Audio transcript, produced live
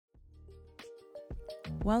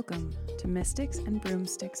Welcome to Mystics and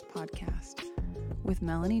Broomsticks podcast with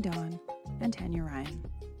Melanie Dawn and Tanya Ryan.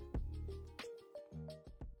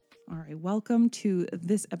 All right, welcome to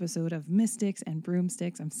this episode of Mystics and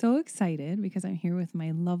Broomsticks. I'm so excited because I'm here with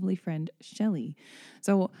my lovely friend Shelley.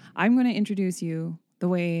 So I'm going to introduce you the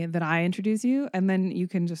way that I introduce you, and then you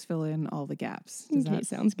can just fill in all the gaps.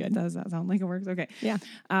 Sounds good. Does that sound like it works? Okay. Yeah.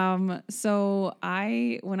 So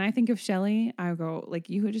when I think of Shelley, I go like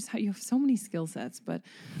you have so many skill sets, but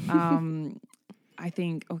I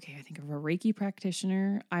think of a Reiki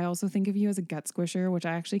practitioner. I also think of you as a gut squisher, which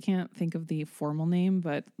I actually can't think of the formal name,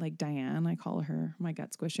 but like Diane, I call her my gut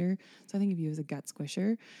squisher. So I think of you as a gut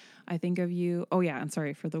squisher. I think of you, and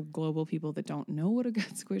sorry for the global people that don't know what a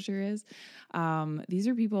gut squisher is. These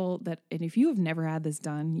are people that, and if you have never had this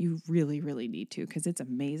done, you really, really need to, because it's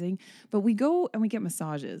amazing. But we go and we get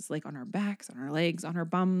massages like on our backs, on our legs, on our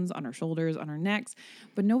bums, on our shoulders, on our necks,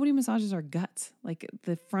 but nobody massages our guts, like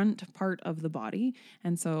the front part of the body.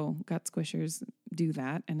 And so gut squishers do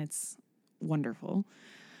that, and it's wonderful.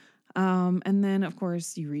 And then, of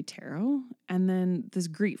course, you read tarot, and then this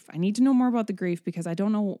grief. I need to know more about the grief because I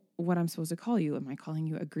don't know what I'm supposed to call you. Am I calling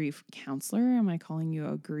you a grief counselor? Am I calling you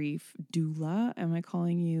a grief doula? Am I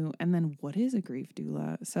calling you, and then what is a grief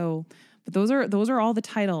doula? So, but those are all the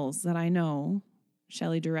titles that I know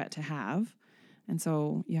Shelley Duret to have. And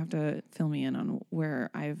so you have to fill me in on where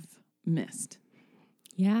I've missed.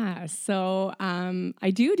 Yeah. So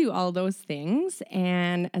I do all those things,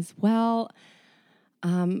 and as well,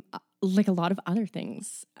 like a lot of other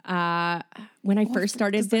things. When I first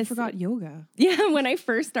started this, I forgot yoga. Yeah, when I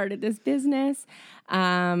first started this business,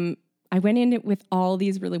 I went in it with all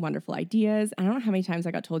these really wonderful ideas. I don't know how many times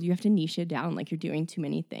I got told you have to niche it down, like you're doing too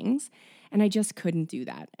many things. And I just couldn't do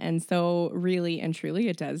that. And so really and truly,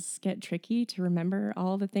 it does get tricky to remember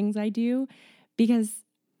all the things I do because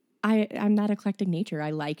I'm that eclectic nature.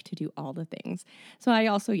 I like to do all the things. So I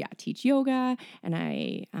also, teach yoga, and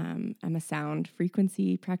I'm a sound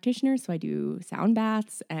frequency practitioner. So I do sound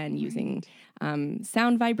baths and using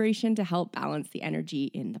sound vibration to help balance the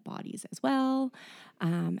energy in the bodies as well.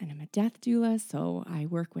 And I'm a death doula. So I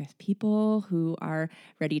work with people who are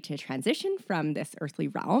ready to transition from this earthly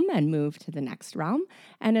realm and move to the next realm.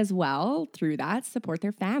 And as well, through that, support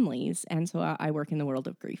their families. And so I work in the world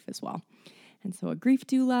of grief as well. And so a grief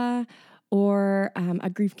doula or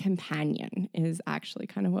a grief companion is actually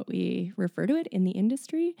kind of what we refer to it in the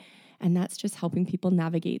industry. And that's just helping people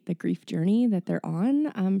navigate the grief journey that they're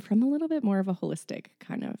on from a little bit more of a holistic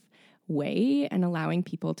kind of way, and allowing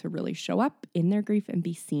people to really show up in their grief and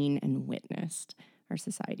be seen and witnessed. Our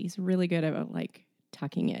society's really good about like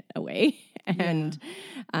tucking it away, and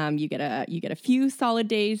you get a few solid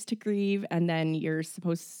days to grieve, and then you're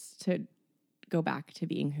supposed to go back to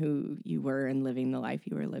being who you were and living the life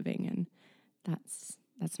you were living. And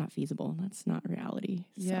that's not feasible. That's not reality.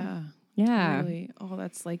 So, yeah. Totally. Oh,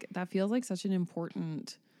 that feels like such an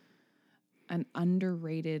important, an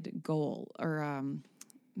underrated goal, or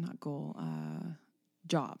not goal,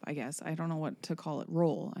 job, I guess. I don't know what to call it.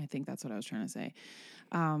 Role. I think that's what I was trying to say.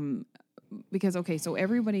 Because, okay, so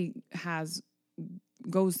everybody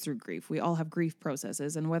goes through grief. We all have grief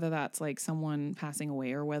processes, and whether that's like someone passing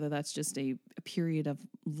away, or whether that's just a period of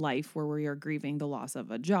life where we are grieving the loss of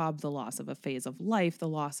a job, the loss of a phase of life, the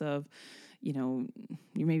loss of,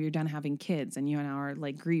 maybe you're done having kids and you now are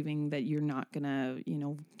like grieving that you're not gonna,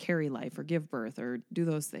 carry life or give birth or do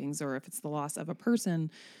those things, or if it's the loss of a person.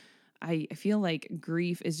 I feel like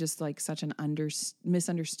grief is just like such an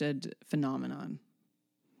misunderstood phenomenon.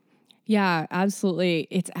 Yeah, absolutely.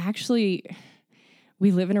 It's actually,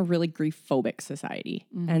 we live in a really grief-phobic society.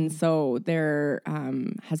 Mm-hmm. And so there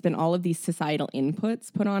has been all of these societal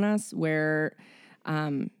inputs put on us where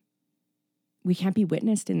we can't be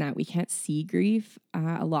witnessed in that. We can't see grief.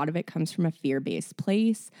 A lot of it comes from a fear-based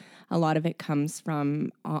place. A lot of it comes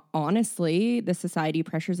from, honestly, the society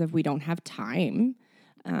pressures of we don't have time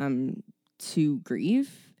to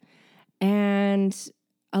grieve. And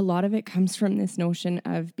a lot of it comes from this notion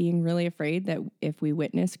of being really afraid that if we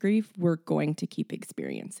witness grief, we're going to keep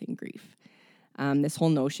experiencing grief. This whole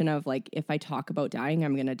notion of like, if I talk about dying,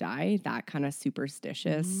 I'm going to die, that kind of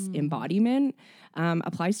superstitious embodiment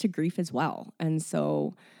applies to grief as well. And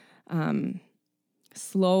so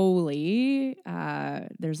slowly,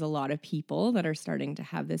 there's a lot of people that are starting to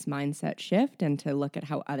have this mindset shift and to look at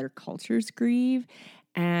how other cultures grieve,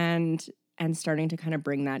 and starting to kind of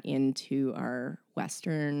bring that into our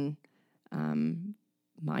Western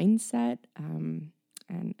mindset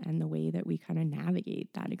and the way that we kind of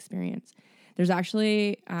navigate that experience. There's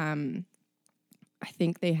actually, I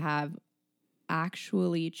think they have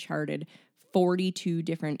actually charted 42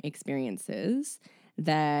 different experiences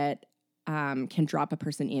that can drop a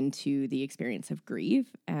person into the experience of grief,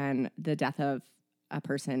 and the death of a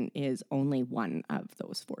person is only one of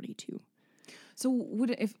those 42. So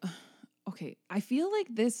okay, I feel like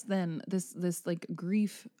this like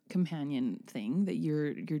grief companion thing that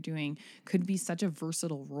you're doing could be such a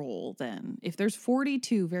versatile role then. If there's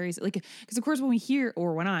 42 various, like, because of course when we hear,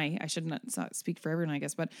 or when I should not speak for everyone, I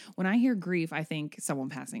guess, but when I hear grief, I think someone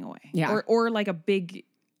passing away. Yeah. Or like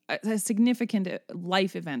a significant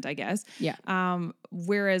life event, I guess. Yeah.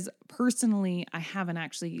 Whereas personally, I haven't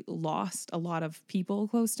actually lost a lot of people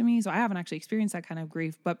close to me. So I haven't actually experienced that kind of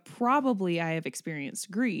grief, but probably I have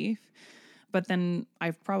experienced grief. But then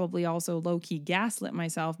I've probably also low-key gaslit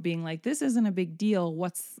myself being like, this isn't a big deal.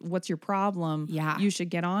 What's your problem? Yeah. You should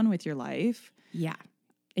get on with your life. Yeah,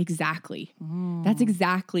 exactly. That's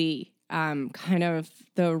exactly kind of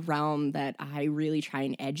the realm that I really try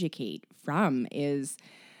and educate from is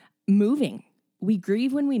moving. We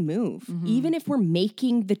grieve when we move, even if we're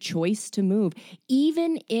making the choice to move,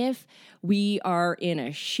 even if we are in a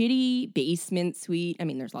shitty basement suite. I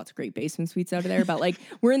mean, there's lots of great basement suites out there, but like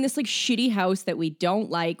we're in this like shitty house that we don't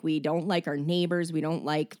like our neighbors. We don't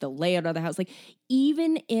like the layout of the house. Like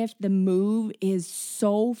even if the move is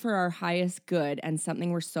so for our highest good and something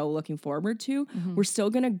we're so looking forward to, we're still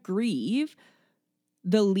going to grieve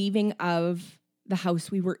the leaving of the house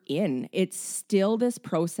we were in. It's still this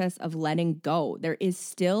process of letting go. There is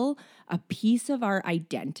still a piece of our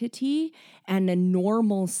identity and a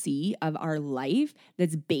normalcy of our life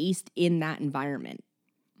that's based in that environment.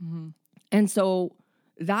 And so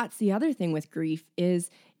that's the other thing with grief is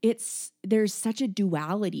there's such a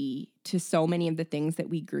duality to so many of the things that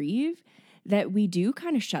we grieve that we do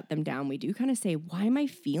kind of shut them down. We do kind of say, why am I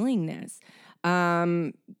feeling this?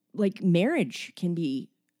 Like marriage can be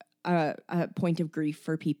a point of grief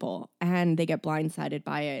for people, and they get blindsided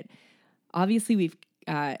by it. Obviously, we've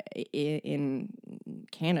in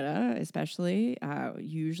Canada, especially,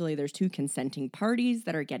 usually there's two consenting parties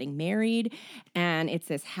that are getting married, and it's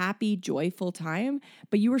this happy, joyful time.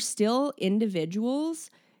 But you are still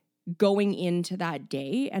individuals going into that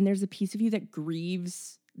day, and there's a piece of you that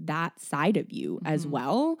grieves that side of you as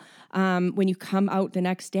well. When you come out the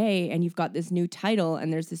next day and you've got this new title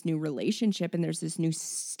and there's this new relationship and there's this new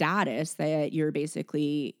status that you're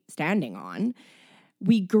basically standing on,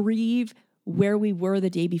 we grieve where we were the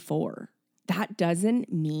day before. That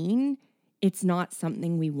doesn't mean it's not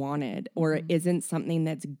something we wanted or it isn't something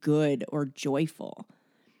that's good or joyful,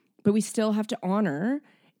 but we still have to honor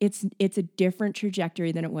it's a different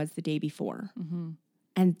trajectory than it was the day before.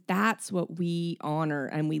 And that's what we honor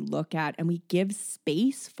and we look at and we give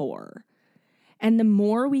space for. And the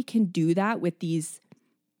more we can do that with these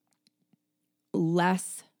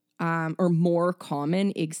less or more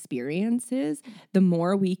common experiences, the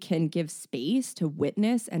more we can give space to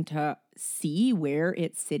witness and to see where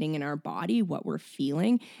it's sitting in our body, what we're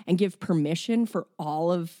feeling, and give permission for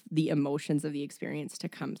all of the emotions of the experience to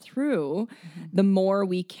come through, the more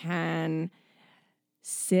we can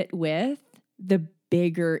sit with the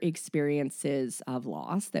bigger experiences of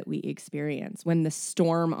loss that we experience. When the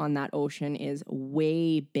storm on that ocean is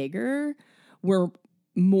way bigger, we're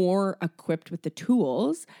more equipped with the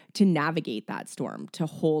tools to navigate that storm, to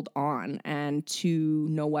hold on, and to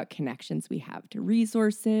know what connections we have to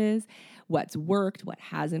resources, what's worked, what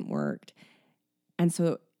hasn't worked. And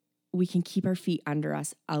so we can keep our feet under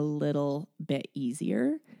us a little bit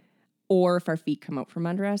easier. Or if our feet come out from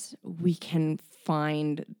under us, we can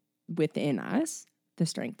find within us the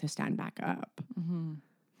strength to stand back up.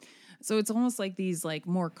 So it's almost like these like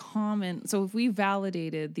more common, so if we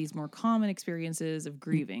validated these more common experiences of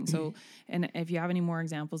grieving, so, and if you have any more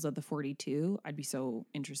examples of the 42, I'd be so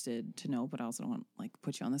interested to know, but I also don't want like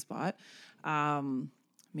put you on the spot.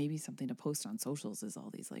 Maybe something to post on socials is all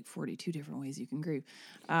these like 42 different ways you can grieve.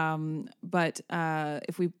 But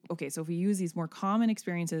if we use these more common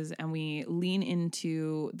experiences and we lean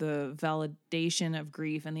into the validation of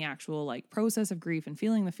grief and the actual like process of grief and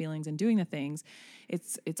feeling the feelings and doing the things,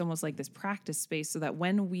 it's almost like this practice space so that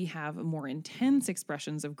when we have more intense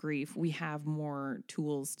expressions of grief, we have more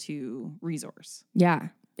tools to resource. Yeah,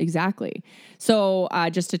 exactly. So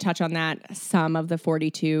just to touch on that, some of the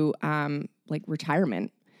 42, like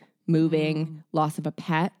retirement, moving, loss of a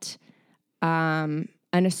pet, an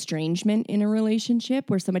estrangement in a relationship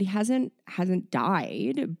where somebody hasn't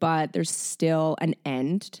died, but there's still an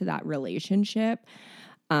end to that relationship.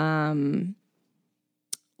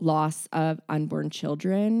 Loss of unborn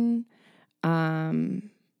children,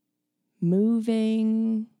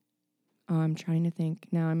 moving. Oh, I'm trying to think.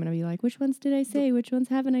 Now I'm going to be like, which ones did I say? Which ones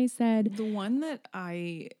haven't I said? The one that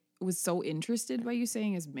I was so interested by you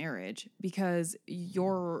saying is marriage, because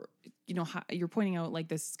you're pointing out like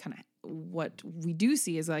this kind of what we do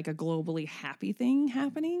see is like a globally happy thing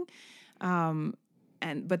happening.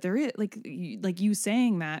 But there is like you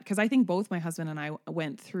saying that, because I think both my husband and I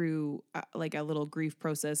went through like a little grief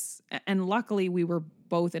process, and luckily we were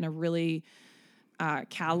both in a really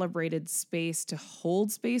calibrated space to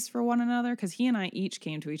hold space for one another, because he and I each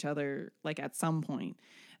came to each other like at some point.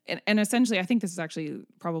 And essentially, I think this is actually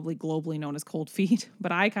probably globally known as cold feet,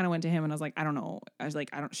 but I kind of went to him and I was like, I don't know. I was like,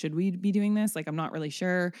 should we be doing this? Like, I'm not really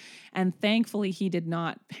sure. And thankfully he did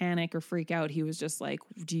not panic or freak out. He was just like,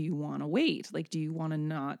 do you want to wait? Like, do you want to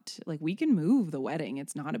not, like, we can move the wedding.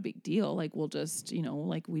 It's not a big deal. Like, we'll just,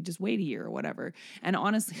 like we just wait a year or whatever. And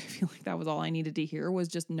honestly, I feel like that was all I needed to hear, was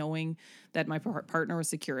just knowing that my partner was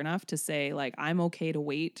secure enough to say like, I'm okay to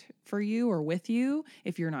wait for you or with you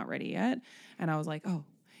if you're not ready yet. And I was like, oh,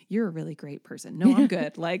 you're a really great person. No, I'm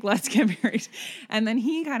good. Like, let's get married. And then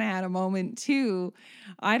he kind of had a moment too.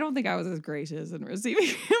 I don't think I was as gracious in receiving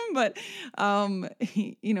him, but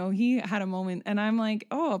he had a moment, and I'm like,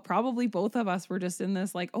 oh, probably both of us were just in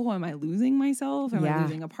this like, oh, am I losing myself? Am I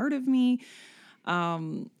losing a part of me?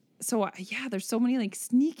 There's so many like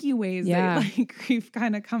sneaky ways that like grief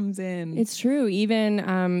kind of comes in. It's true.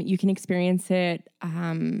 Even you can experience it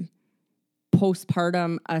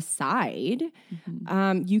postpartum aside.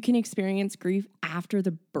 You can experience grief after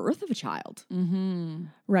the birth of a child,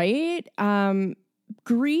 right?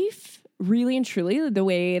 Grief, really and truly, the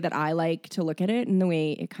way that I like to look at it and the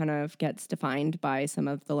way it kind of gets defined by some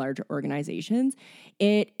of the larger organizations,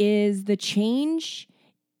 it is the change.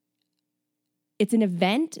 It's an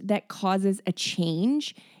event that causes a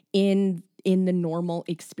change in the normal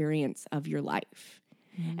experience of your life.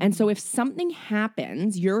 And so if something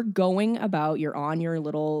happens, you're on your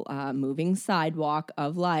little moving sidewalk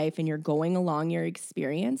of life, and you're going along your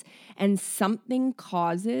experience, and something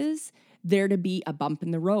causes there to be a bump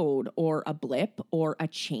in the road or a blip or a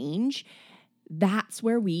change, that's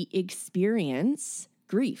where we experience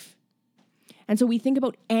grief. And so we think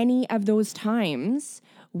about any of those times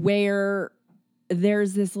where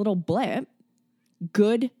there's this little blip,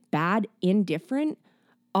 good, bad, indifferent,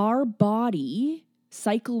 our body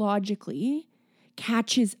psychologically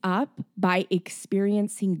catches up by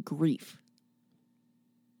experiencing grief.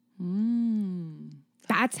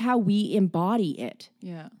 That's how we embody it.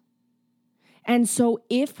 Yeah. And so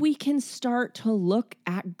if we can start to look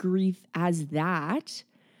at grief as that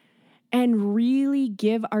and really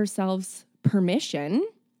give ourselves permission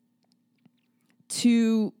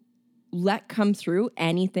to let come through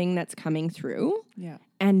anything that's coming through. Yeah.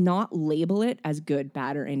 And not label it as good,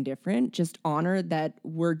 bad, or indifferent. Just honor that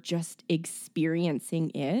we're just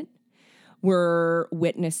experiencing it. We're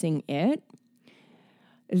witnessing it.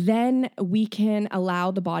 Then we can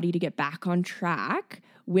allow the body to get back on track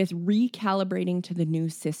with recalibrating to the new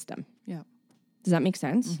system. Yeah. Does that make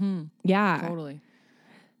sense? Mm-hmm. Yeah. Totally.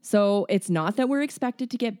 So it's not that we're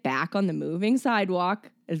expected to get back on the moving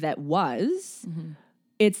sidewalk that was. Mm-hmm.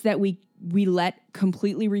 It's that we let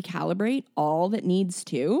completely recalibrate all that needs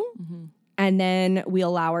to, and then we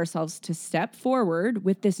allow ourselves to step forward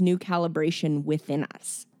with this new calibration within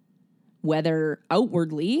us. Whether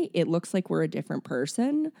outwardly it looks like we're a different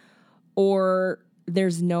person, or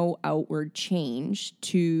there's no outward change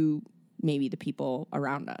to maybe the people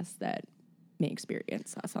around us that may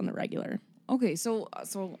experience us on the regular. Okay, so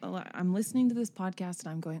I'm listening to this podcast and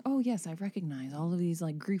I'm going, oh yes, I recognize all of these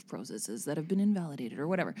like grief processes that have been invalidated or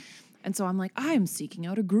whatever. And so I'm like, I'm seeking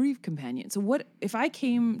out a grief companion. So what if I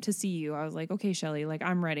came to see you? I was like, okay, Shelley, like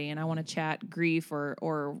I'm ready and I want to chat grief,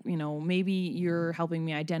 or maybe you're helping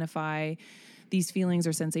me identify these feelings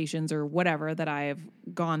or sensations or whatever that I have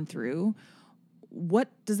gone through. What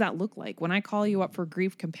does that look like when I call you up for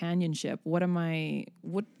grief companionship?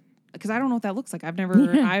 Because I don't know what that looks like. I've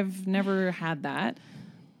never had that.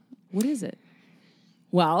 What is it?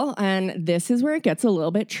 Well, and this is where it gets a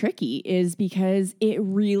little bit tricky, is because it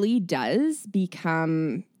really does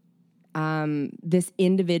become this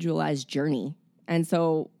individualized journey. And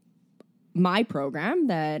so my program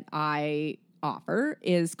that I offer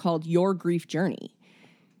is called Your Grief Journey.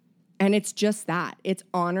 And it's just that. It's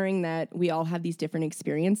honoring that we all have these different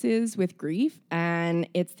experiences with grief. And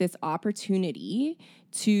it's this opportunity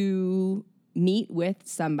to meet with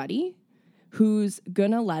somebody who's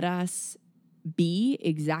going to let us be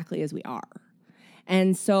exactly as we are.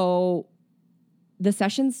 And so the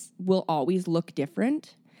sessions will always look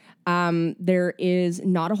different. There is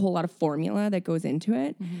not a whole lot of formula that goes into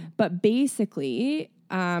it. But basically,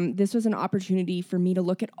 this was an opportunity for me to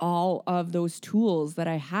look at all of those tools that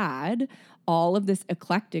I had all of this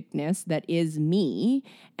eclecticness that is me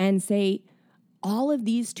and say, all of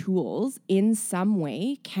these tools in some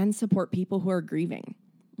way can support people who are grieving.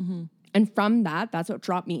 Mm-hmm. And from that, that's what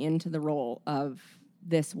dropped me into the role of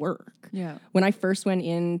this work. Yeah. When I first went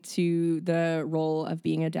into the role of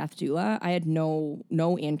being a death doula, I had no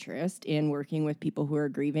interest in working with people who are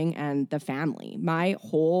grieving and the family. My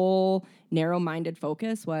whole narrow-minded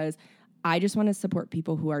focus was, I just want to support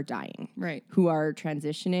people who are dying, right? Who are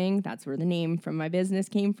transitioning. That's where the name from my business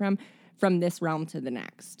came from this realm to the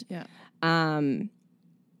next. Yeah.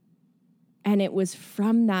 And it was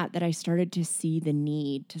from that I started to see the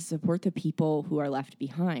need to support the people who are left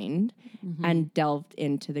behind and delved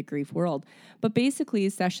into the grief world. But basically,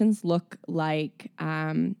 sessions look like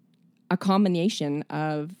a combination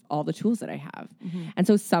of all the tools that I have. Mm-hmm. And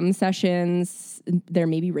so some sessions, there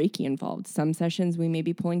may be Reiki involved. Some sessions, we may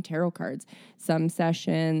be pulling tarot cards. Some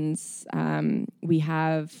sessions, we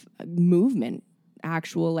have movement,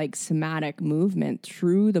 actual like somatic movement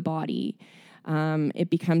through the body. It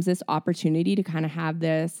becomes this opportunity to kind of have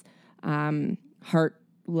this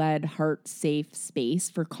heart-led, heart-safe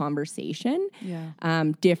space for conversation. Yeah.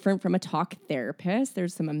 Different from a talk therapist.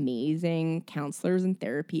 There's some amazing counselors and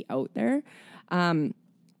therapy out there.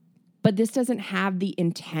 But this doesn't have the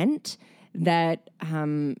intent that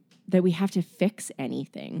we have to fix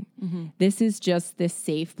anything. Mm-hmm. This is just this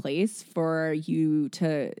safe place for you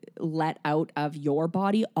to let out of your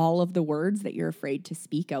body all of the words that you're afraid to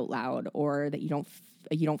speak out loud, or that you don't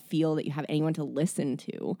feel that you have anyone to listen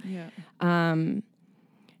to.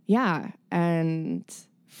 Yeah. And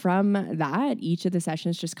from that, each of the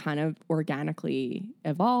sessions just kind of organically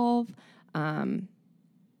evolve.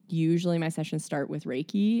 Usually my sessions start with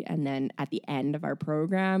Reiki, and then at the end of our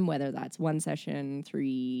program, whether that's 1 session,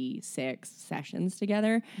 3, 6 sessions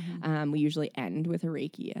together, we usually end with a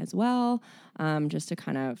Reiki as well, just to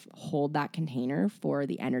kind of hold that container for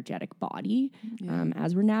the energetic body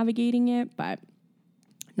as we're navigating it, but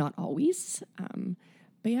not always.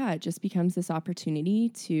 But yeah, it just becomes this opportunity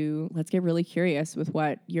to, let's get really curious with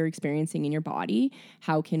what you're experiencing in your body.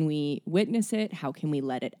 How can we witness it? How can we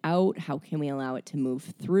let it out? How can we allow it to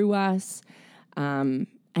move through us? And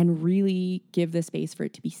really give the space for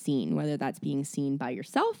it to be seen, whether that's being seen by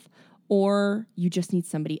yourself or you just need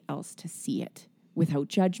somebody else to see it without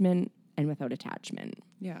judgment and without attachment.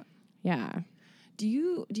 Yeah. Yeah. Do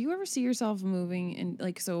you ever see yourself moving in,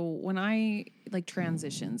 like, so when I like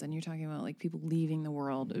transitions and you're talking about like people leaving the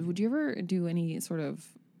world, would you ever do any sort of,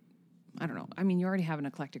 I don't know, I mean, you already have an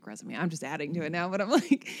eclectic resume. I'm just adding to it now, but I'm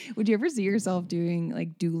like, would you ever see yourself doing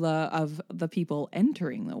like doula of the people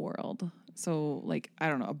entering the world? So like, I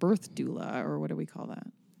don't know, a birth doula, or what do we call that?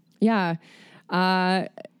 Yeah.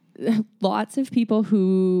 Lots of people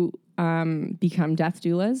who become death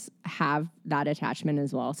doulas have that attachment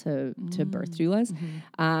as well to birth doulas.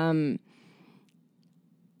 And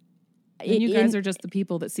you guys are just the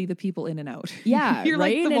people that see the people in and out. Yeah, you're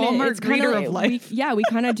right? like the Walmart greeter of life. We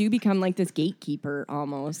kind of do become like this gatekeeper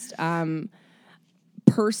almost.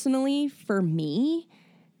 Personally, for me,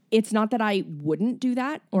 it's not that I wouldn't do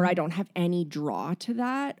that, or I don't have any draw to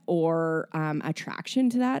that, or attraction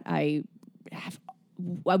to that. I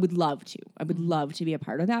would love to. I would love to be a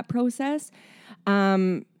part of that process.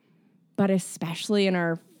 But especially in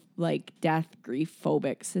our like death, grief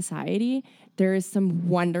phobic society, there is some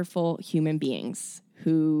wonderful human beings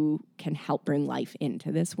who can help bring life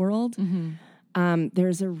into this world.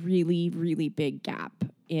 There's a really, really big gap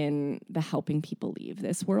in the helping people leave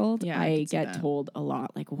this world. Yeah, I get told a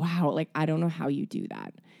lot, like, wow, like, I don't know how you do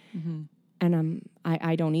that. And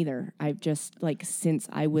I don't either. I've just, like, since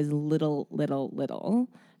I was little,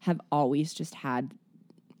 have always just had,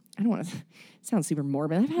 I don't want to sound super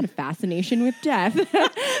morbid, I've had a fascination with death.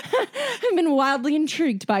 I've been wildly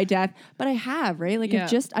intrigued by death, but I have, right? Like, it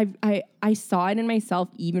just, I saw it in myself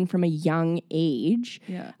even from a young age.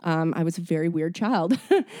 Yeah. I was a very weird child.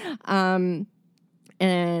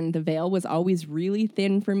 And the veil was always really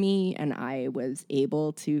thin for me, and I was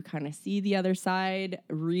able to kind of see the other side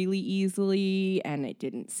really easily, and it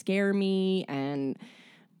didn't scare me. And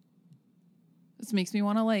this makes me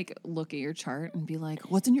want to like look at your chart and be like,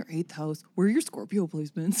 what's in your 8th house? Where are your Scorpio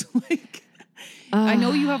placements? Like, I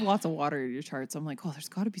know you have lots of water in your chart, so I'm like, oh, there's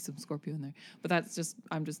got to be some Scorpio in there. But that's just,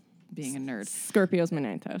 I'm just being a nerd. Scorpio's my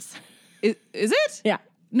 9th house. Is it? Yeah.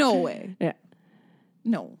 No way. Yeah.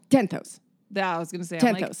 No. 10th house. That I was going to say.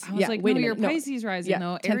 10th house. I was like, wait no, a you're minute. Pisces rising.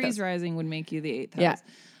 No, 10th Aries house. rising would make you the 8th house.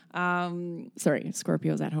 Yeah. Sorry,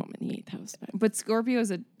 Scorpio's at home in the 8th house. But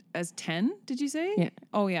Scorpio's as 10, did you say? Yeah.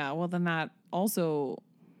 Oh, yeah. Well, then that also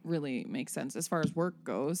really makes sense as far as work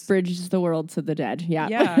goes. Bridges the world to the dead. Yeah.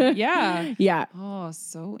 Yeah. Yeah. Oh,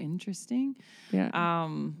 so interesting. Yeah.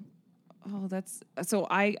 Oh, that's so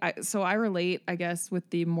I relate, I guess, with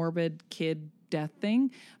the morbid kid death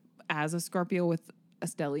thing as a Scorpio with a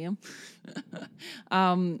stellium.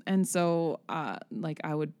 And so like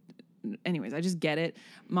I would, anyways, I just get it.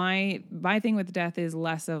 My thing with death is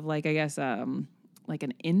less of like, I guess, like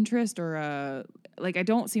an interest or a, like, I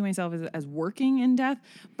don't see myself as working in death,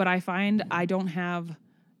 but I find I don't have,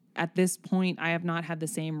 at this point, I have not had the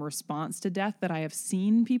same response to death that I have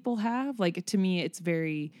seen people have. Like, to me, it's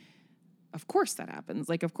very, of course that happens.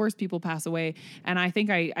 Like, of course people pass away. And I think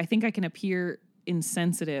I can appear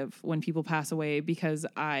insensitive when people pass away because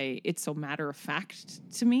it's so matter of fact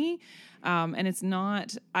to me. And it's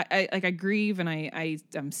not, I grieve and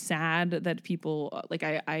I'm sad that people, like,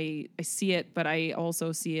 I see it, but I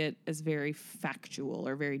also see it as very factual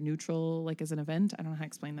or very neutral, like as an event. I don't know how to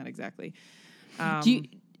explain that exactly. Do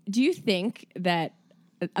you think that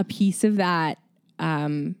a piece of that,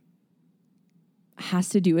 has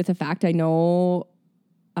to do with the fact, I know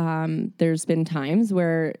there's been times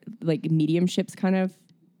where like mediumships kind of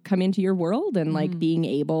come into your world and like being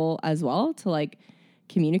able as well to like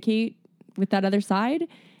communicate with that other side.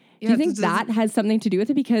 Do you think that has something to do with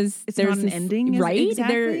it? Because it's there's not an this, ending, right?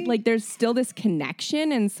 Exactly. There's still this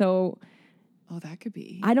connection. And so oh, that could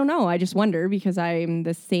be. I don't know. I just wonder because I'm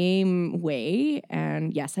the same way.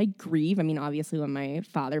 And yes, I grieve. I mean, obviously when my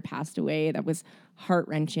father passed away, that was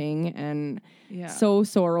heart-wrenching and so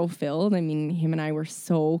sorrow-filled. I mean, him and I were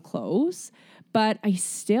so close. But I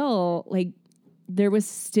still, like, there was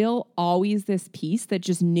still always this piece that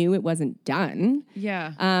just knew it wasn't done.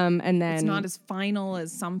 Yeah. And then it's not as final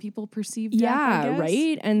as some people perceive death, I guess.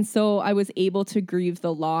 Right. And so I was able to grieve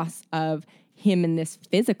the loss of him in this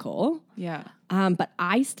physical. Yeah. But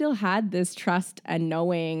I still had this trust and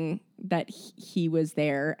knowing that he was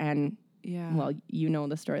there. And well, you know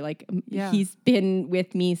the story. Like he's been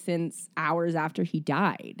with me since hours after he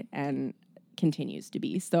died and continues to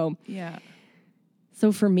be. So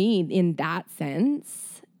So for me, in that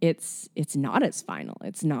sense, it's not as final.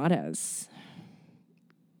 It's not as.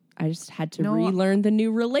 I just had to relearn the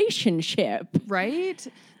new relationship. Right?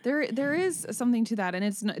 There is something to that, and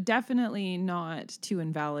it's definitely not to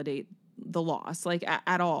invalidate the loss, like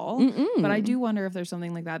at all. But I do wonder if there's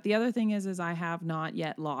something like that. The other thing is I have not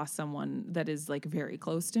yet lost someone that is like very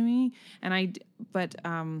close to me, and I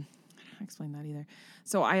don't explain that either.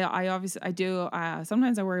 So I obviously I do.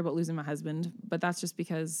 Sometimes I worry about losing my husband, but that's just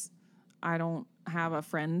because I don't have a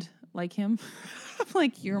friend like him. I'm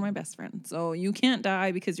like, you're my best friend, so you can't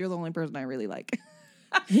die because you're the only person I really like.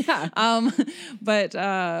 But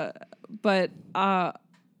other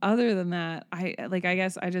than that, I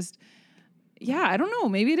guess I just. Yeah, I don't know.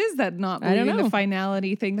 Maybe it is that not believing the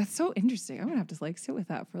finality thing. That's so interesting. I'm gonna have to like sit with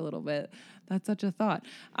that for a little bit. That's such a thought.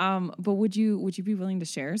 But would you be willing to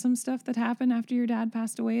share some stuff that happened after your dad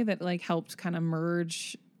passed away that like helped kind of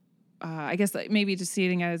merge? I guess like maybe just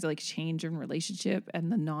seeing it as like change in relationship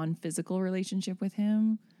and the non-physical relationship with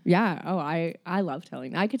him. Yeah. Oh, I love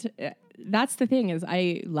telling. That's the thing is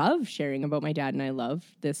I love sharing about my dad and I love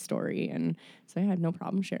this story. And so I had no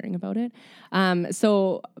problem sharing about it.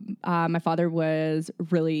 So my father was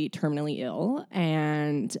really terminally ill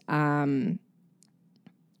and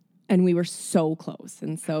we were so close.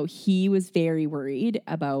 And so he was very worried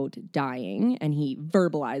about dying and he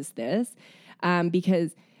verbalized this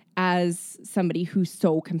because as somebody who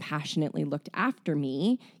so compassionately looked after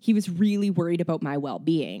me, he was really worried about my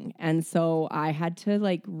well-being. And so I had to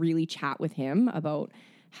like really chat with him about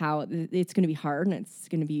how it's going to be hard and it's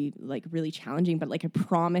going to be like really challenging. But like, I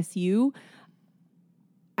promise you,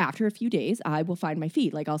 after a few days, I will find my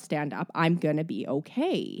feet. Like I'll stand up. I'm going to be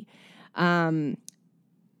okay. And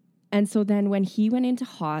so then when he went into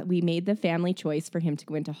we made the family choice for him to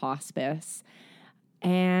go into hospice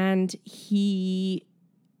and he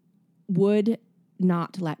would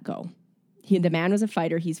not let go. The man was a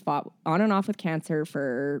fighter. He's fought on and off with cancer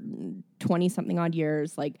for 20 something odd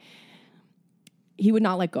years. Like he would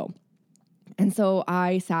not let go. And so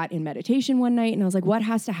I sat in meditation one night and I was like, what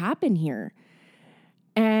has to happen here?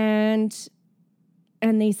 And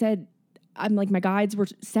they said, I'm like, my guides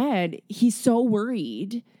said, he's so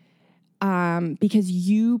worried because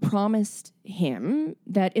you promised him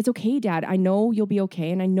that it's okay, Dad. I know you'll be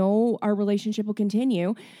okay. And I know our relationship will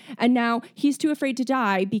continue. And now he's too afraid to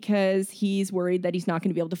die because he's worried that he's not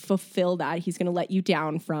going to be able to fulfill that. He's going to let you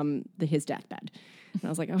down from his deathbed. And I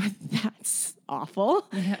was like, oh, that's awful.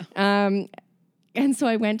 Yeah. And so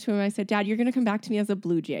I went to him and I said, Dad, you're going to come back to me as a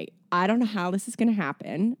blue jay. I don't know how this is going to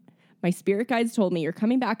happen. My spirit guides told me you're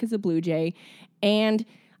coming back as a blue jay. And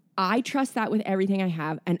I trust that with everything I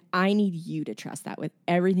have, and I need you to trust that with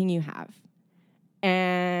everything you have.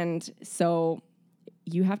 And so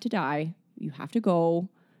you have to die. You have to go.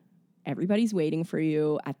 Everybody's waiting for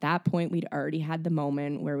you. At that point, we'd already had the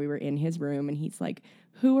moment where we were in his room and he's like,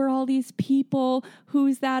 who are all these people?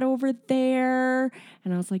 Who's that over there?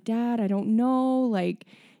 And I was like, Dad, I don't know. Like,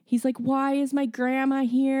 he's like, why is my grandma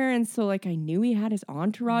here? And so like, I knew he had his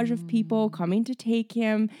entourage of people coming to take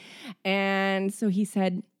him. And so he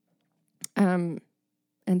said, I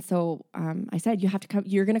said, you have to come,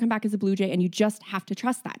 you're going to come back as a Blue Jay and you just have to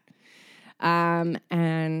trust that.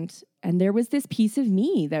 And there was this piece of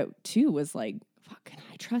me that too was like, fuck, can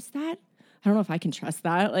I trust that? I don't know if I can trust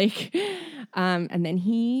that. Like, and then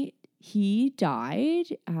he died,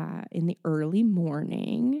 in the early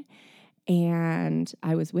morning, and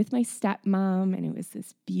I was with my stepmom, and it was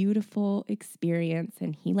this beautiful experience,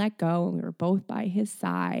 and he let go and we were both by his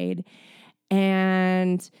side.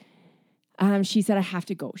 And she said, I have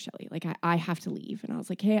to go, Shelley. Like, I have to leave. And I was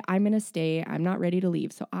like, hey, I'm going to stay. I'm not ready to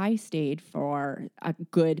leave. So I stayed for a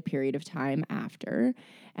good period of time after.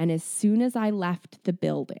 And as soon as I left the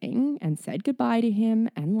building and said goodbye to him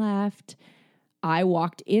and left, I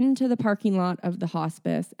walked into the parking lot of the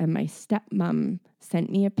hospice and my stepmom sent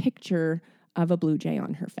me a picture of a Blue Jay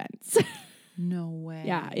on her fence. No way.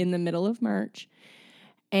 Yeah, in the middle of March.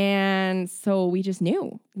 And so we just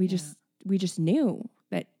knew. We just knew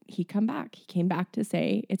that he came back to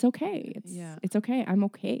say, it's okay. It's okay. I'm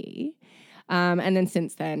okay. And then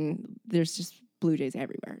since then, there's just Blue Jays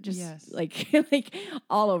everywhere. Just like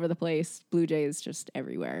all over the place. Blue Jays just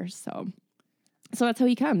everywhere. So that's how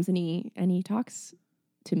he comes and he talks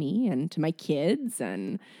to me and to my kids.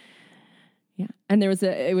 And yeah. And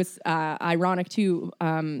it was ironic too.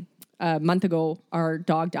 A month ago, our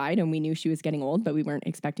dog died and we knew she was getting old, but we weren't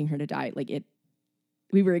expecting her to die.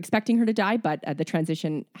 We were expecting her to die, but the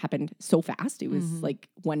transition happened so fast. It was like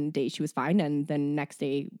one day she was fine, and then next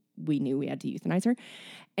day we knew we had to euthanize her.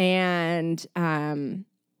 And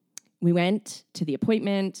we went to the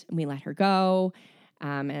appointment, and we let her go,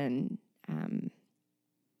 and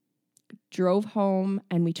drove home,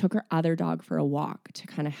 and we took our other dog for a walk to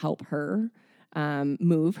kind of help her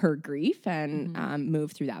move her grief and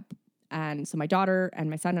move through that. And so my daughter and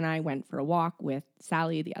my son and I went for a walk with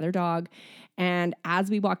Sally, the other dog. And as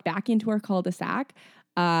we walked back into our cul-de-sac,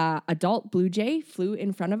 adult Blue Jay flew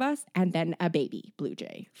in front of us, and then a baby Blue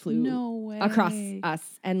Jay flew across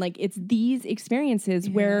us. And like, it's these experiences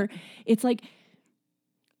where it's like,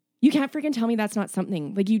 you can't freaking tell me that's not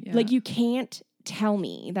something. Like you can't tell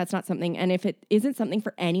me that's not something. And if it isn't something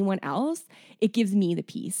for anyone else, it gives me the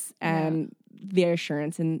peace and the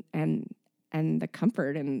assurance and the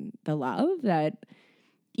comfort and the love that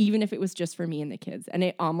even if it was just for me and the kids. And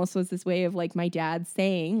it almost was this way of like my dad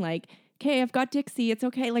saying like, okay, I've got Dixie. It's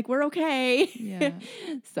okay. Like, we're okay. Yeah.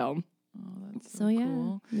 So. Oh, that's so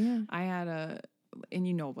cool. Yeah. I had and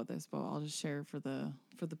you know about this, but I'll just share for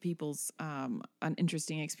the people's, an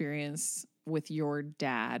interesting experience with your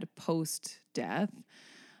dad post-death.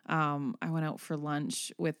 I went out for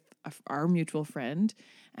lunch with our mutual friend,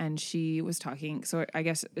 and she was talking. So I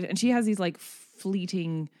guess, and she has these like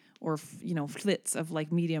fleeting or, flits of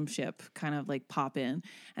like mediumship kind of like pop in.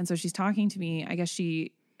 And so she's talking to me. I guess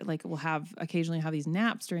she like will occasionally have these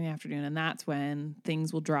naps during the afternoon, and that's when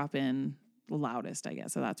things will drop in the loudest, I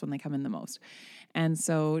guess. So that's when they come in the most. And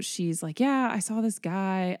so she's like, yeah, I saw this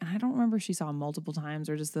guy, and I don't remember if she saw him multiple times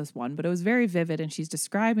or just this one, but it was very vivid. And she's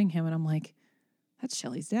describing him, and I'm like, that's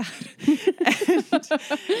Shelley's dad.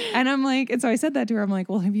 and I'm like, and so I said that to her. I'm like,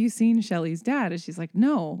 well, have you seen Shelley's dad? And she's like,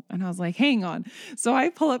 no. And I was like, hang on. So I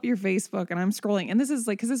pull up your Facebook and I'm scrolling. And this is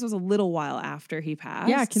like, because this was a little while after he passed.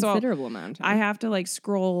 Yeah, considerable amount. I have to like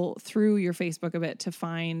scroll through your Facebook a bit to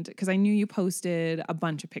find, because I knew you posted a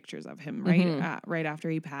bunch of pictures of him, right? Right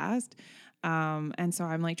after he passed. And so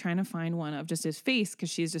I'm like trying to find one of just his face,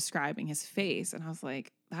 because she's describing his face. And I was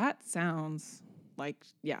like, that sounds like,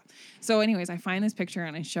 yeah. So anyways, I find this picture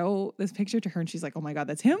and I show this picture to her, and she's like, oh my God,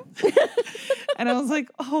 that's him. And I was like,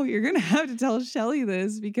 oh, you're going to have to tell Shelley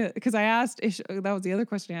this, because I asked, that was the other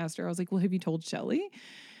question I asked her. I was like, well, have you told Shelley?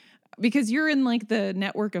 Because you're in like the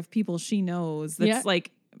network of people she knows that's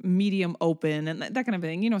like medium open and that kind of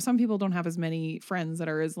thing. Some people don't have as many friends that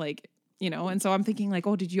are as like, and so I'm thinking like,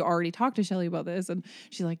 oh, did you already talk to Shelley about this? And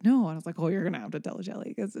she's like, no. And I was like, oh, you're going to have to tell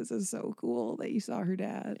Shelley, because this is so cool that you saw her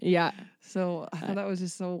dad. Yeah. So I thought that was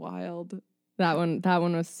just so wild. That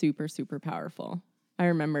one was super, super powerful. I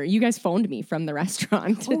remember you guys phoned me from the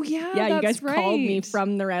restaurant. Oh yeah. Yeah. You guys right. called me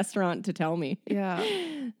from the restaurant to tell me. Yeah.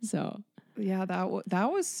 So Yeah,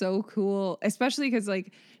 that was so cool, especially because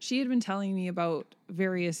like she had been telling me about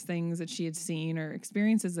various things that she had seen or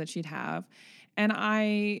experiences that she'd have, and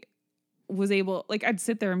I was able, like, I'd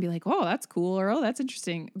sit there and be like, "Oh, that's cool," or "Oh, that's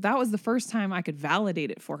interesting." That was the first time I could validate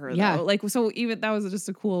it for her, Yeah. though. Like, so even that was just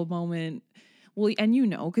a cool moment. Well, and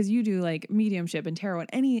because you do like mediumship and tarot,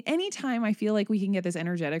 and any time I feel like we can get this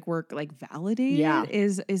energetic work like validated Yeah.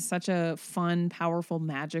 is such a fun, powerful,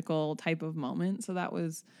 magical type of moment. So that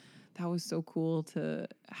was so cool to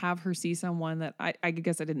have her see someone that I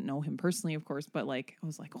guess I didn't know him personally, of course, but like I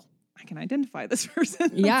was like, oh, I can identify this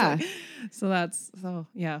person. Yeah. So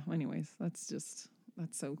yeah. Anyways, that's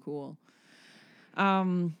so cool. I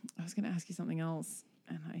was gonna ask you something else,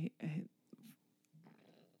 and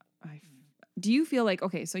I do you feel like,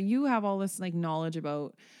 okay, so you have all this like knowledge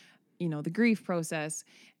about the grief process,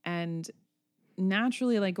 and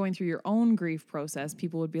naturally, like going through your own grief process,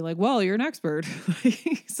 people would be like, well, you're an expert.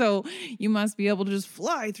 So you must be able to just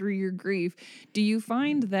fly through your grief. Do you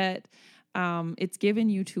find that it's given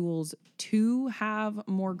you tools to have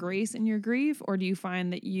more grace in your grief, or do you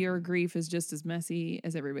find that your grief is just as messy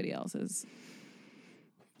as everybody else's?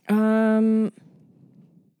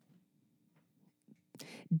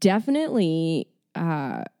 Definitely,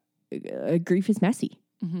 grief is messy.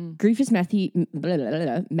 Mm-hmm. Grief is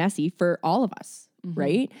messy for all of us,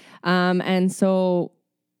 right? And so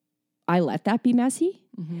I let that be messy.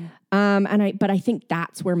 But I think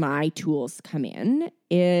that's where my tools come in.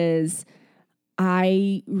 Is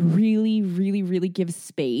I really, really, really give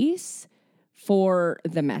space for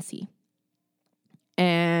the messy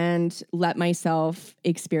and let myself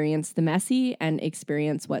experience the messy and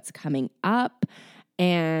experience what's coming up,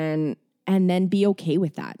 and then be okay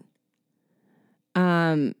with that.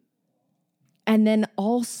 And then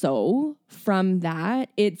also from that,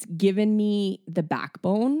 it's given me the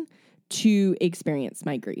backbone to experience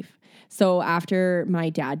my grief. So after my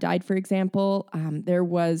dad died, for example, there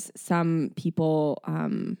was some people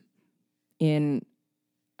in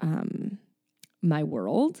my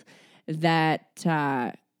world that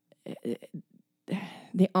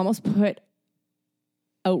they almost put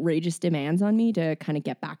outrageous demands on me to kind of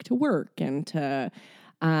get back to work and to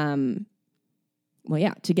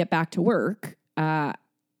get back to work.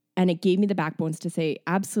 And it gave me the backbones to say,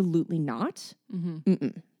 absolutely not.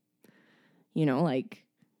 Like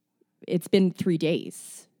it's been 3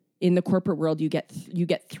 days. In the corporate world, you get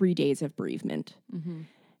 3 days of bereavement.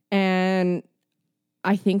 And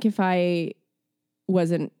I think if I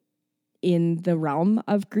wasn't in the realm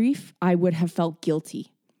of grief, I would have felt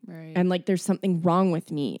guilty. Right. And like, there's something wrong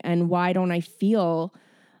with me. And why don't I feel,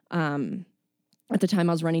 at the time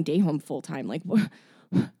I was running day home full time, like,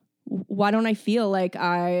 why don't I feel like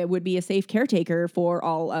I would be a safe caretaker for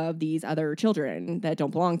all of these other children that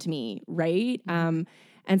don't belong to me, right?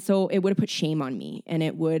 And so it would have put shame on me, and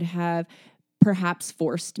it would have perhaps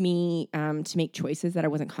forced me to make choices that I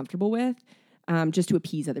wasn't comfortable with, just to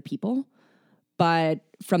appease other people. But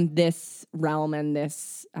from this realm and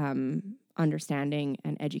this understanding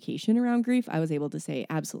and education around grief, I was able to say,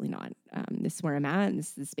 absolutely not. This is where I'm at, and this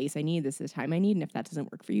is the space I need, this is the time I need, and if that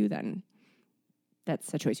doesn't work for you, then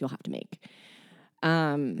that's a choice you'll have to make.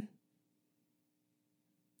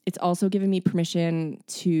 It's also given me permission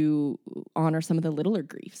to honor some of the littler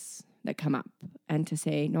griefs that come up and to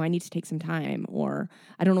say, no, I need to take some time, or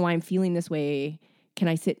I don't know why I'm feeling this way. Can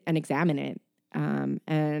I sit and examine it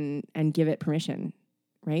and give it permission,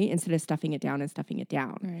 right? Instead of stuffing it down.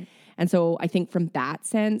 Right. And so I think from that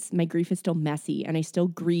sense, my grief is still messy, and I still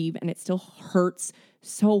grieve, and it still hurts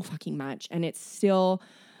so fucking much. And it's still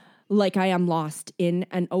like I am lost in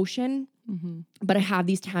an ocean, but I have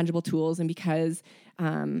these tangible tools. And because,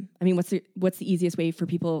 what's the easiest way for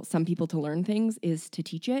some people to learn things is to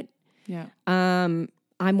teach it. Yeah. I'm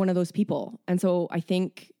one of those people. And so I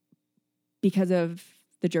think because of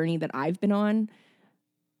the journey that I've been on,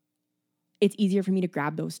 it's easier for me to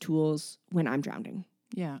grab those tools when I'm drowning.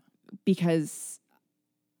 Yeah. Because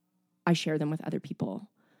I share them with other people.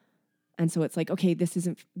 And so it's like, okay, this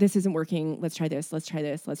isn't working. Let's try this.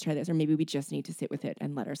 Or maybe we just need to sit with it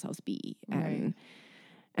and let ourselves be. Right.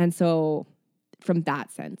 And so from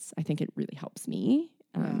that sense, I think it really helps me.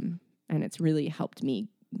 And it's really helped me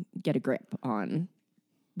get a grip on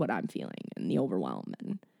what I'm feeling and the overwhelm,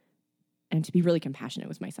 and to be really compassionate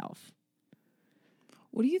with myself.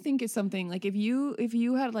 What do you think is something, like, if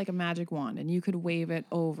you had like a magic wand and you could wave it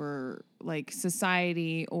over like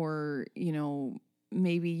society, or,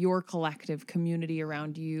 maybe your collective community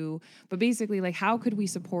around you, but basically, like, how could we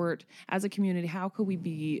support as a community? How could we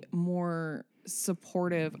be more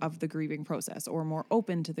supportive of the grieving process or more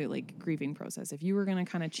open to the like grieving process? If you were going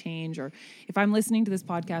to kind of change, or if I'm listening to this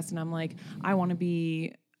podcast and I'm like, I want to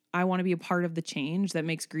be a part of the change that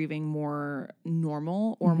makes grieving more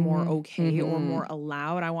normal or more okay or more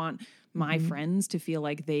allowed. I want my friends to feel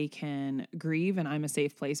like they can grieve and I'm a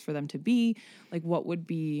safe place for them to be. Like, what would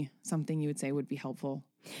be something you would say would be helpful?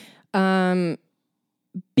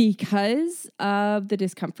 Because of the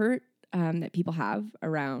discomfort that people have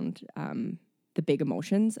around the big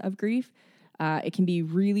emotions of grief, it can be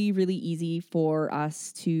really, really easy for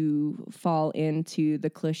us to fall into the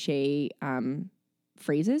cliche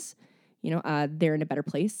phrases. They're in a better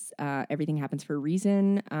place. Everything happens for a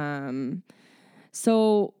reason.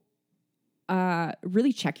 So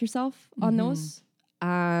really check yourself on those,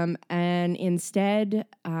 and instead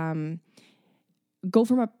go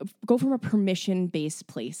from a permission-based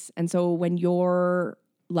place. And so when your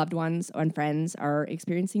loved ones and friends are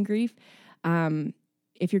experiencing grief,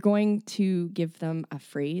 if you're going to give them a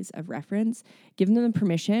phrase of reference, give them the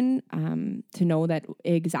permission to know that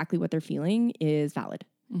exactly what they're feeling is valid.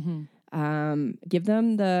 Give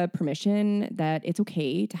them the permission that it's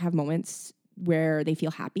okay to have moments where they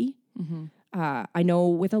feel happy. I know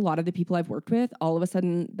with a lot of the people I've worked with, all of a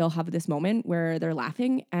sudden they'll have this moment where they're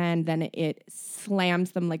laughing and then it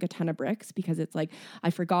slams them like a ton of bricks because it's like, I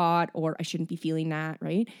forgot, or I shouldn't be feeling that,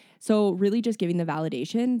 right? So really just giving the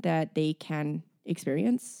validation that they can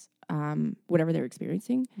experience whatever they're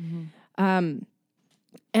experiencing. And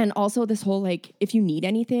also this whole, like, if you need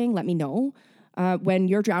anything, let me know. When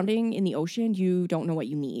you're drowning in the ocean, you don't know what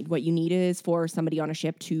you need. What you need is for somebody on a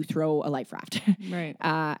ship to throw a life raft, right?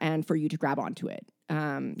 And for you to grab onto it.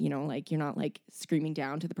 Like you're not like screaming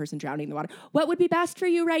down to the person drowning in the water, what would be best for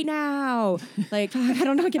you right now? Like, I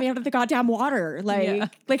don't know, get me out of the goddamn water. Like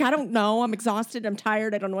I don't know. I'm exhausted. I'm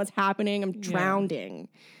tired. I don't know what's happening. I'm drowning.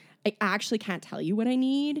 I actually can't tell you what I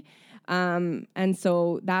need. And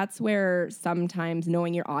so that's where sometimes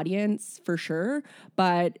knowing your audience for sure,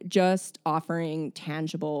 but just offering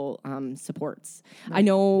tangible supports. Right. I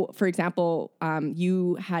know, for example,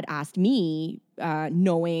 you had asked me,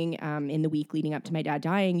 knowing in the week leading up to my dad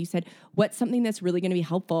dying, you said, what's something that's really going to be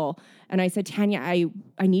helpful? And I said, Tanya,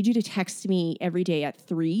 I need you to text me every day at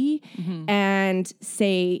 3 and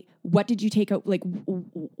say, what did you take out? Like,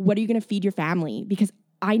 what are you going to feed your family? Because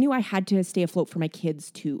I knew I had to stay afloat for my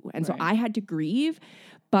kids too. And so I had to grieve,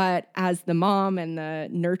 but as the mom and the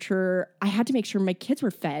nurturer, I had to make sure my kids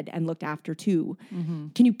were fed and looked after too.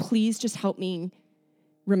 Can you please just help me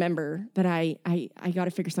remember that I got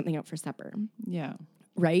to figure something out for supper? Yeah.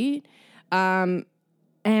 Right. And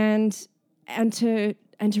to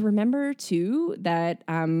remember too that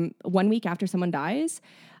 1 week after someone dies,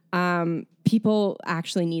 people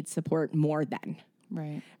actually need support more then.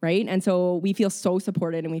 Right. And so we feel so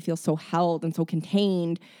supported and we feel so held and so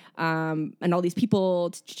contained. And all these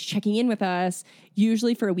people checking in with us,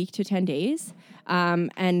 usually for a week to 10 days.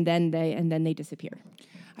 And then they disappear.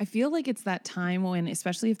 I feel like it's that time when,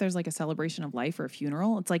 especially if there's like a celebration of life or a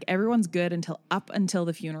funeral, it's like everyone's good up until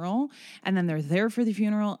the funeral. And then they're there for the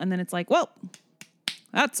funeral. And then it's like, well,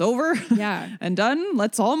 that's over. Yeah. And done.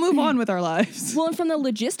 Let's all move on with our lives. Well, and from the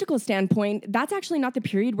logistical standpoint, that's actually not the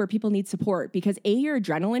period where people need support because A, your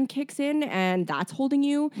adrenaline kicks in and that's holding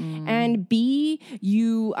you. And B,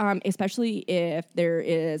 you, especially if there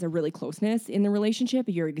is a really closeness in the relationship,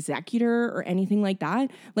 your executor or anything like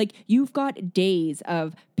that, like you've got days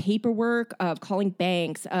of paperwork, of calling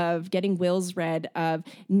banks, of getting wills read, of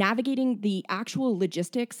navigating the actual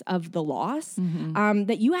logistics of the loss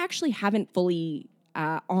that you actually haven't fully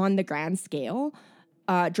on the grand scale,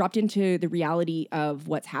 dropped into the reality of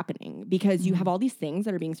what's happening because you have all these things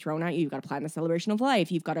that are being thrown at you. You've got to plan the celebration of life.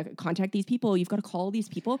 You've got to contact these people. You've got to call these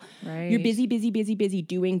people. Right. You're busy,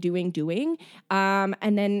 doing.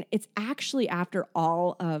 And then it's actually after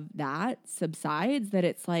all of that subsides that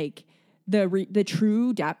it's like the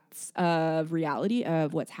true depths of reality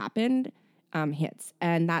of what's happened hits.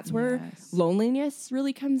 And that's where loneliness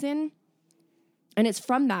really comes in. And it's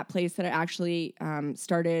from that place that I actually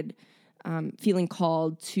started feeling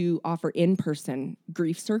called to offer in-person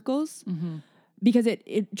grief circles because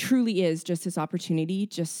it truly is just this opportunity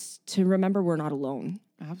just to remember we're not alone.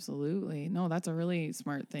 Absolutely. No, that's a really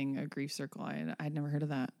smart thing, a grief circle. I'd never heard of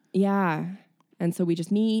that. Yeah. And so we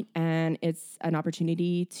just meet and it's an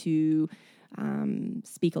opportunity to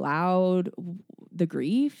speak aloud the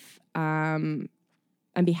grief,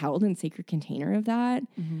 and be held in sacred container of that.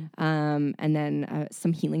 And then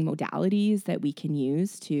some healing modalities that we can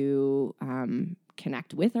use to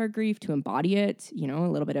connect with our grief, to embody it, a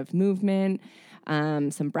little bit of movement,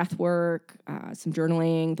 some breath work, some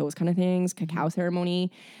journaling, those kind of things, cacao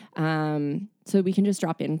ceremony. So we can just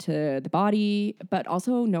drop into the body, but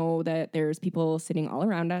also know that there's people sitting all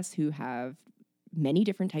around us who have many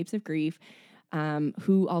different types of grief,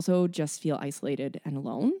 who also just feel isolated and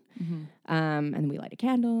alone. And we light a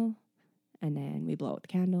candle, and then we blow out the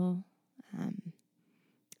candle, and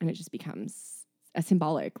it just becomes a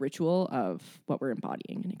symbolic ritual of what we're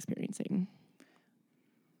embodying and experiencing.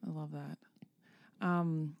 I love that.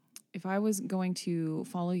 If I was going to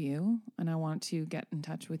follow you and I want to get in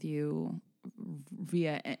touch with you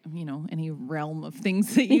via, any realm of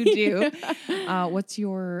things that you do, what's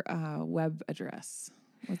your web address?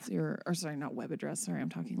 Not web address. Sorry, I'm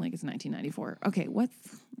talking like it's 1994. Okay,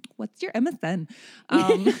 what's your MSN?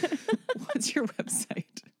 What's your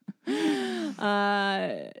website?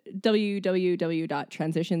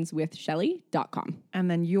 www.transitionswithshelley.com.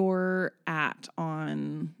 And then you're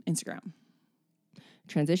on Instagram.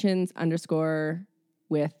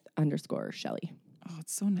 Transitions_with_Shelley. Oh,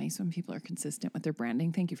 it's so nice when people are consistent with their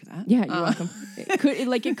branding. Thank you for that. Yeah, you're welcome.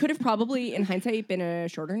 It could have probably, in hindsight, been a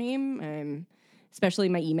shorter name. Especially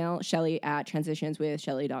my email,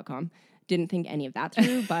 Shelley@transitionswithshelley.com. Didn't think any of that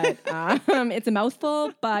through, but it's a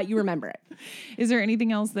mouthful, but you remember it. Is there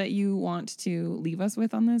anything else that you want to leave us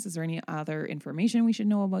with on this? Is there any other information we should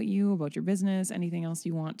know about you, about your business? Anything else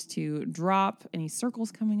you want to drop? Any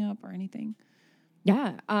circles coming up or anything?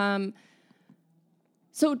 Yeah.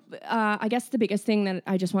 So I guess the biggest thing that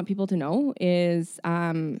I just want people to know is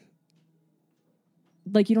you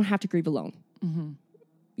don't have to grieve alone. Mm-hmm.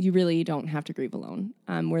 You really don't have to grieve alone.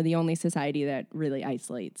 We're the only society that really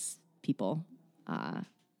isolates people.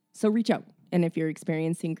 So reach out. And if you're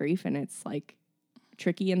experiencing grief and it's like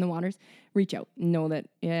tricky in the waters, reach out. Know that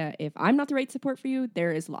if I'm not the right support for you,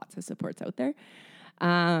 there is lots of supports out there.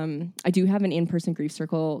 I do have an in-person grief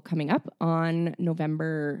circle coming up on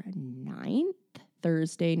November 9th,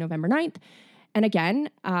 Thursday, November 9th. And again,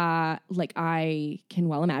 I can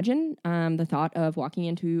well imagine the thought of walking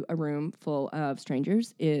into a room full of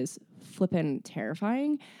strangers is flippin'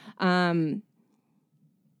 terrifying.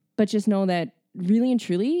 But just know that really and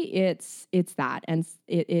truly it's that, and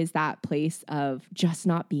it is that place of just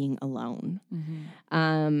not being alone.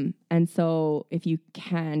 Mm-hmm. And so if you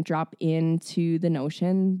can drop into the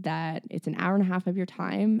notion that it's an hour and a half of your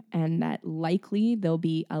time and that likely there'll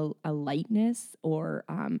be a lightness or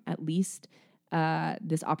at least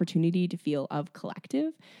this opportunity to feel of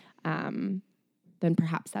collective, then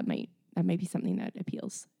perhaps that might be something that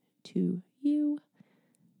appeals to you.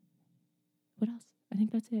 What else? I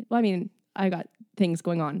think that's it. Well, I mean, I got things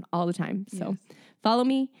going on all the time. So follow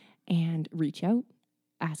me and reach out,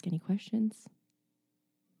 ask any questions.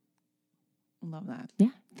 Love that.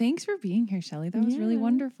 Yeah. Thanks for being here, Shelley. That was really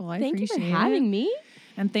wonderful. I appreciate it. Thank you for having me.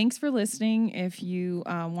 And thanks for listening. If you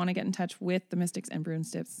want to get in touch with the Mystics and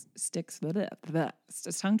Broomsticks, it's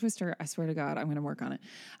a tongue twister. I swear to God, I'm going to work on it.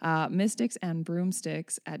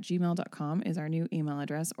 mysticsandbroomsticks@gmail.com is our new email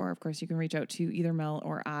address. Or, of course, you can reach out to either Mel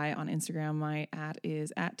or I on Instagram. My @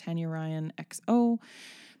 is @TanyaRyanXO.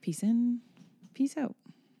 Peace in, peace out.